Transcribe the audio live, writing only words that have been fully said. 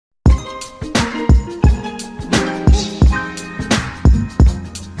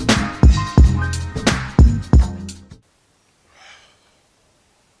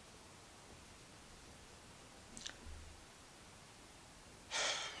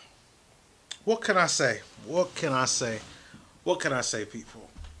What can I say? What can I say? What can I say, people?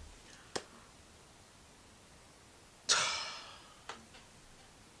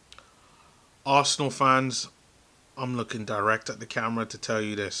 Arsenal fans, I'm looking direct at the camera to tell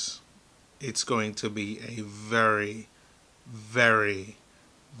you this. It's going to be a very, very,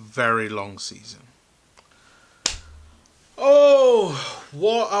 very long season. Oh,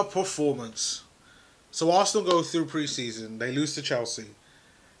 what a performance. So Arsenal go through preseason. They lose to Chelsea.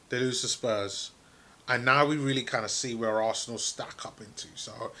 They lose to Spurs. And now we really kind of see where Arsenal stack up into.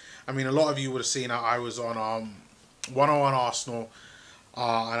 So, I mean, a lot of you would have seen that I was on 101 Arsenal.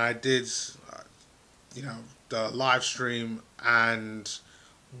 And I did, uh, the live stream and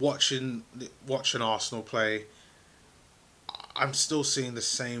watching Arsenal play. I'm still seeing the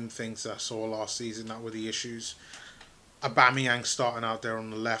same things that I saw last season. That were the issues. Aubameyang starting out there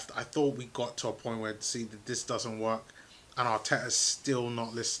on the left. I thought we got to a point where see that this doesn't work, and Arteta's still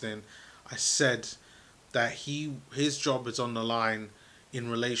not listening. I said that his job is on the line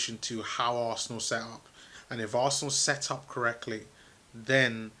in relation to how Arsenal set up, and if Arsenal set up correctly,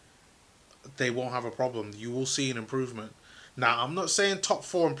 then they won't have a problem. You will see an improvement. Now, I'm not saying top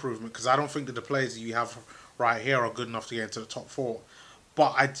four improvement because I don't think that the players that you have right here are good enough to get into the top four.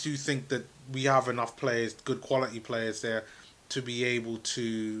 But I do think that we have enough players, good quality players there, to be able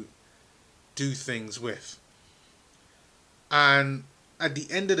to do things with. And at the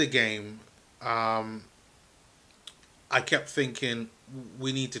end of the game, um, I kept thinking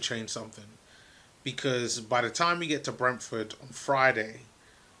we need to change something because by the time we get to Brentford on Friday,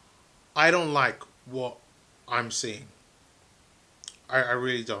 I don't like what I'm seeing. I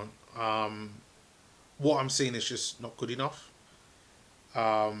really don't. What I'm seeing is just not good enough.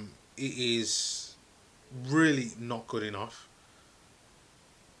 It is really not good enough.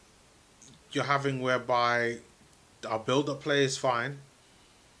 You're having whereby our build-up play is fine.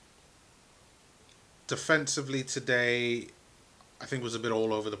 Defensively today, I think was a bit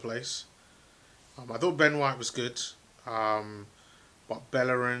all over the place. I thought Ben White was good, but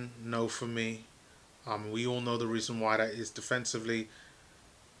Bellerin, no for me. We all know the reason why that is defensively,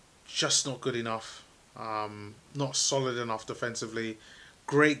 just not good enough. Not solid enough defensively.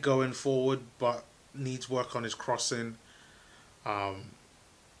 Great going forward, but needs work on his crossing. Um,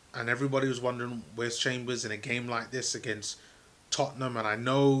 and everybody was wondering where's Chambers in a game like this against Tottenham. And I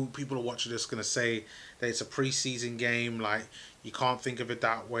know people are watching this going to say that it's a preseason game, like you can't think of it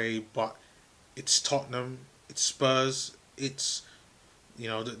that way, but it's Tottenham, it's Spurs, it's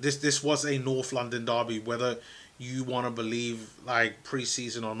this was a North London derby. Whether you want to believe like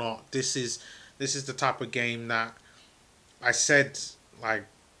preseason or not, this is the type of game that I said like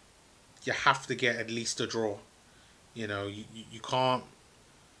you have to get at least a draw. You can't,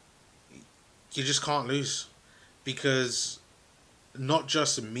 you just can't lose because not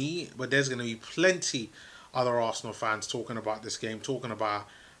just me, but there's going to be plenty other Arsenal fans talking about this game, talking about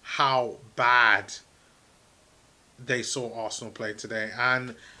how bad they saw Arsenal play today.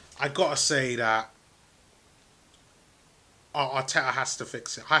 And I gotta say that Arteta has to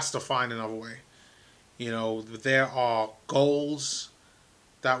fix it, has to find another way. There are goals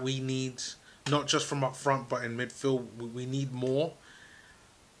that we need, not just from up front, but in midfield. We need more.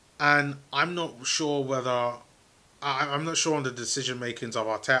 And I'm not sure whether I'm not sure on the decision makings of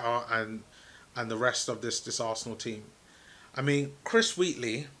Arteta and the rest of this Arsenal team. I mean, Chris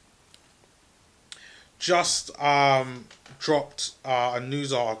Wheatley just dropped a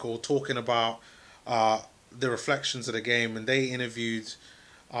news article talking about the reflections of the game, and they interviewed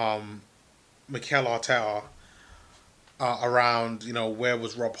Mikel Arteta around where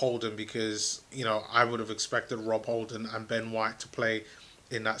was Rob Holding, because I would have expected Rob Holding and Ben White to play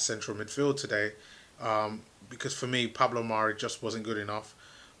in that central midfield today, because for me Pablo Mari just wasn't good enough.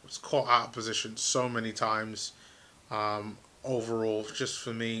 Was caught out of position so many times. Overall, just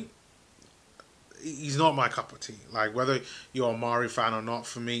for me, he's not my cup of tea. Like whether you're a Mari fan or not,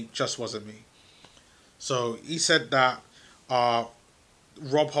 for me, just wasn't me. So he said that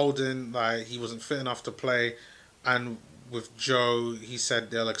Rob Holding, like he wasn't fit enough to play, and with Joe, he said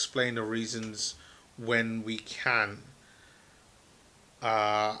they'll explain the reasons when we can.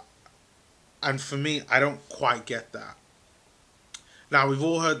 Uh, and for me, I don't quite get that. Now we've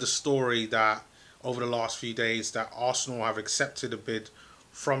all heard the story that over the last few days that Arsenal have accepted a bid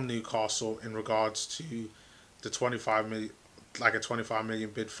from Newcastle in regards to the 25 million, like a 25 million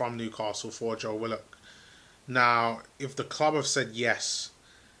bid from Newcastle for Joe Willock. Now, if the club have said yes,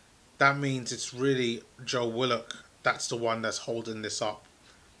 that means it's really Joe Willock that's the one that's holding this up.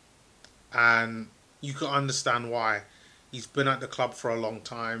 And you can understand why. He's been at the club for a long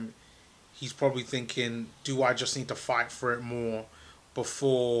time. He's probably thinking, do I just need to fight for it more?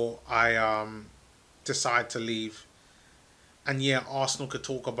 before I decide to leave. And yeah, Arsenal could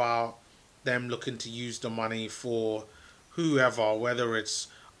talk about them looking to use the money for whoever, whether it's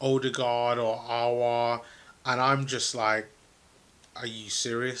Odegaard or Awa, and I'm just like, are you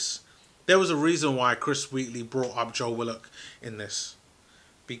serious? There was a reason why Chris Wheatley brought up Joe Willock in this,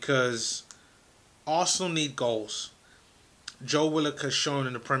 because Arsenal need goals. Joe Willock has shown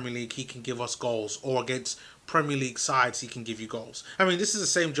in the Premier League he can give us goals, or against Premier League sides he can give you goals. I mean, this is the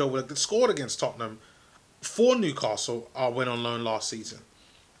same Joe Willock that scored against Tottenham for Newcastle, went on loan last season,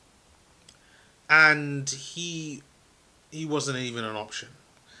 and he wasn't even an option.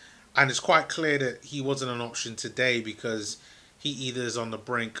 And it's quite clear that he wasn't an option today because he either is on the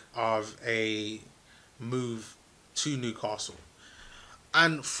brink of a move to Newcastle.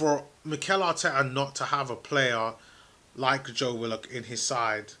 And for Mikel Arteta not to have a player like Joe Willock in his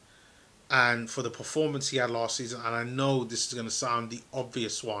side, and for the performance he had last season, and I know this is going to sound the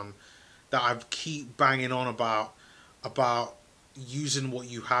obvious one that I keep banging on about using what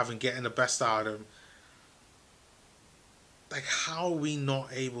you have and getting the best out of him. Like, how are we not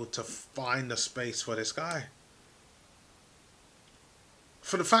able to find the space for this guy?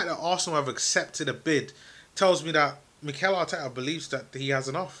 For the fact that Arsenal have accepted a bid tells me that Mikel Arteta believes that he has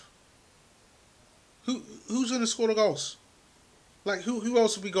enough. Who's going to score the goals? Like, who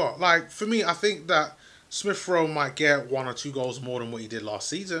else have we got? Like, for me, I think that Smith Rowe might get 1 or 2 goals more than what he did last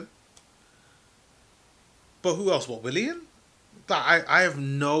season. But who else? What, Willian? I have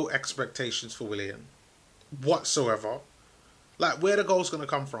no expectations for Willian whatsoever. Like, where the goals going to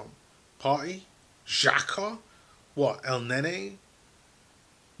come from? Partey? Xhaka? What, El Nene?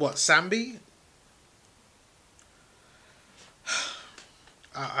 What, Sambi?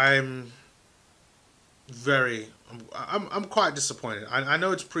 I'm quite disappointed. I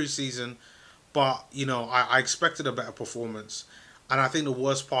know it's preseason, but you know, I expected a better performance, and I think the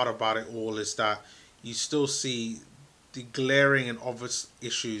worst part about it all is that you still see the glaring and obvious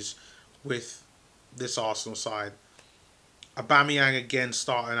issues with this Arsenal side. Aubameyang again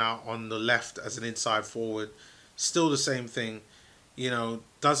starting out on the left as an inside forward, still the same thing. You know,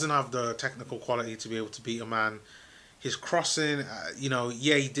 doesn't have the technical quality to be able to beat a man. His crossing, you know,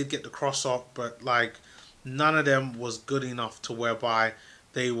 yeah, he did get the cross up, but like none of them was good enough to whereby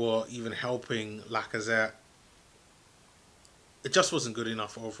they were even helping Lacazette. It just wasn't good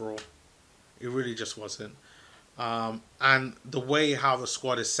enough overall. It really just wasn't. And the way how the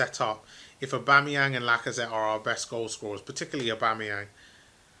squad is set up, if Aubameyang and Lacazette are our best goal scorers, particularly Aubameyang,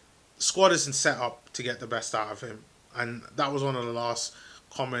 the squad isn't set up to get the best out of him. And that was one of the last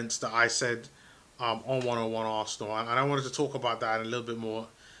comments that I said on 101 Arsenal. And I wanted to talk about that in a little bit more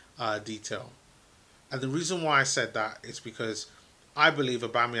detail. And the reason why I said that is because I believe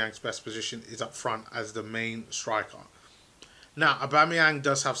Aubameyang's best position is up front as the main striker. Now, Aubameyang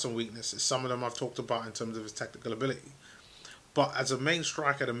does have some weaknesses. Some of them I've talked about in terms of his technical ability. But as a main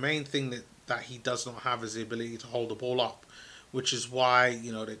striker, the main thing that he does not have is the ability to hold the ball up, which is why,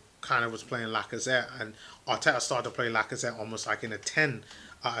 you know, they kind of was playing Lacazette, and Arteta started to play Lacazette almost like in a 10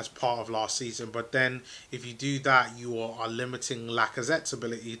 as part of last season. But then if you do that, you are limiting Lacazette's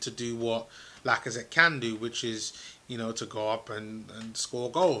ability to do what Lacazette can do, which is, you know, to go up and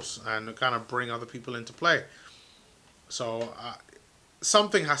score goals and kind of bring other people into play. So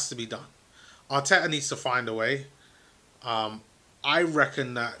something has to be done. Arteta needs to find a way. I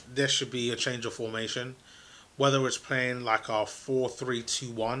reckon that there should be a change of formation, whether it's playing like a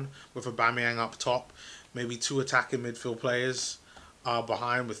 4-3-2-1 with Aubameyang up top, maybe 2 attacking midfield players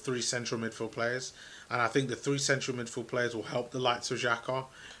behind with 3 central midfield players. And I think the 3 central midfield players will help the likes of Xhaka.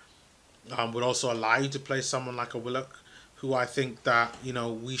 Would also allow you to play someone like a Willock, who I think that, you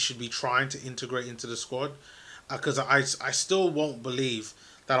know, we should be trying to integrate into the squad. Because I still won't believe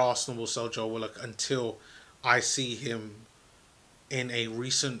that Arsenal will sell Joe Willock until I see him in a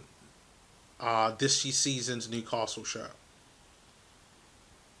recent this season's Newcastle shirt.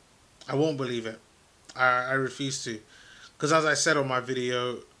 I won't believe it. I refuse to. Because as I said on my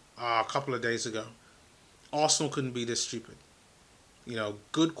video a couple of days ago, Arsenal couldn't be this stupid. You know,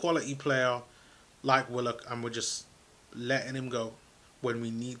 good quality player like Willock, and we're just letting him go when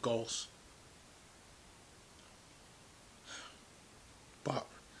we need goals. But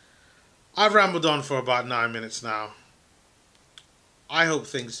I've rambled on for about 9 minutes now. I hope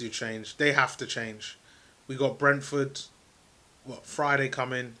things do change. They have to change. We got Brentford, Friday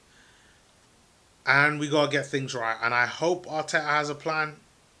coming, and we got to get things right. And I hope Arteta has a plan.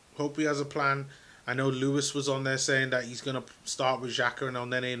 Hope he has a plan. I know Lewis was on there saying that he's going to start with Xhaka and El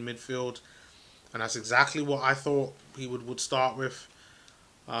Nene in midfield. And that's exactly what I thought he would start with.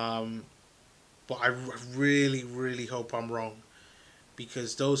 But I really, really hope I'm wrong.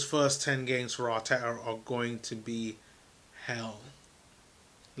 because those first 10 games for Arteta are going to be hell.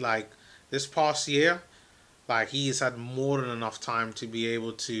 Like this past year, like he has had more than enough time to be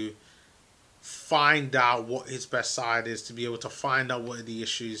able to find out what his best side is, to be able to find out what are the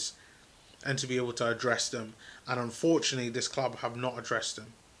issues, and to be able to address them. And unfortunately, this club have not addressed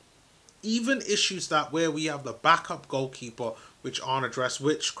them. Even issues that where we have the backup goalkeeper which aren't addressed,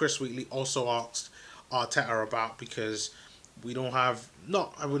 which Chris Wheatley also asked Arteta about, because we don't have,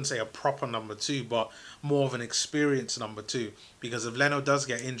 not, I wouldn't say a proper number two, but more of an experienced number two. Because if Leno does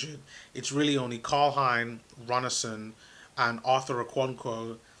get injured, it's really only Karl Hein, Runnison, and Arthur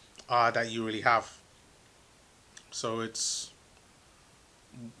Okonkwo that you really have. So it's,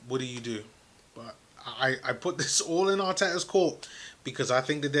 what do you do? But I put this all in Arteta's court, because I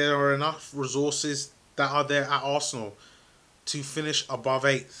think that there are enough resources that are there at Arsenal to finish above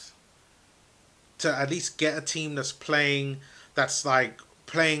 8th, to at least get a team that's playing, that's like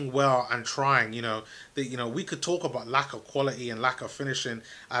playing well and trying. You know that, you know, we could talk about lack of quality and lack of finishing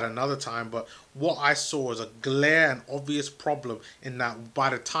at another time, but what I saw was a glare and obvious problem in that by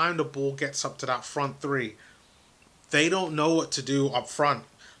the time the ball gets up to that front three, they don't know what to do up front.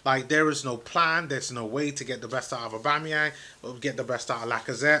 Like, there is no plan. There's no way to get the best out of Aubameyang or get the best out of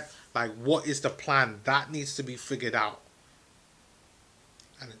Lacazette. Like, what is the plan? That needs to be figured out.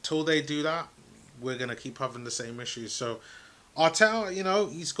 And until they do that, we're going to keep having the same issues. So, Arteta, you know,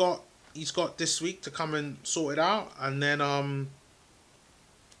 he's got this week to come and sort it out. And then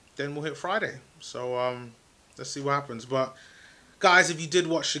we'll hit Friday. So, let's see what happens. But guys, if you did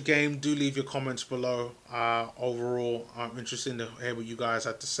watch the game, do leave your comments below. Overall, I'm interested to hear what you guys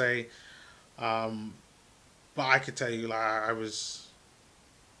had to say. But I could tell you, like,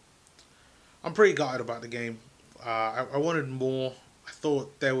 I'm pretty gutted about the game. I wanted more. I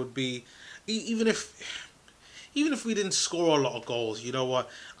thought there would be, even if we didn't score a lot of goals, you know what?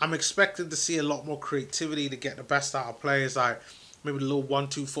 I'm expecting to see a lot more creativity to get the best out of players. Like, maybe a little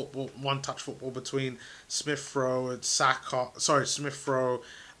one-touch football between Smith Rowe and Saka. Sorry, Smith Rowe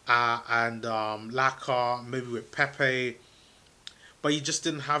and Laka. Maybe with Pepe, but you just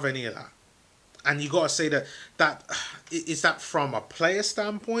didn't have any of that. And you got to say that is that from a player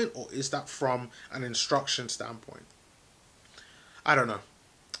standpoint, or is that from an instruction standpoint? I don't know,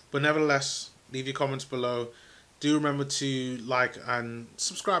 but nevertheless, leave your comments below. Do remember to like and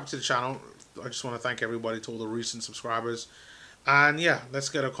subscribe to the channel. I just want to thank everybody, to all the recent subscribers. And yeah, let's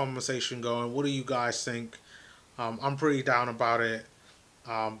get a conversation going. What do you guys think? I'm pretty down about it.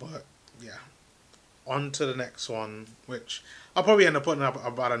 But yeah, on to the next one, which I'll probably end up putting up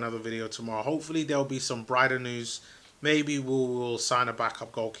about another video tomorrow. Hopefully there'll be some brighter news. Maybe we'll sign a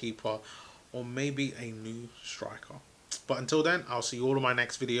backup goalkeeper, or maybe a new striker. But until then, I'll see you all in my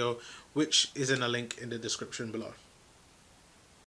next video, which is in a link in the description below.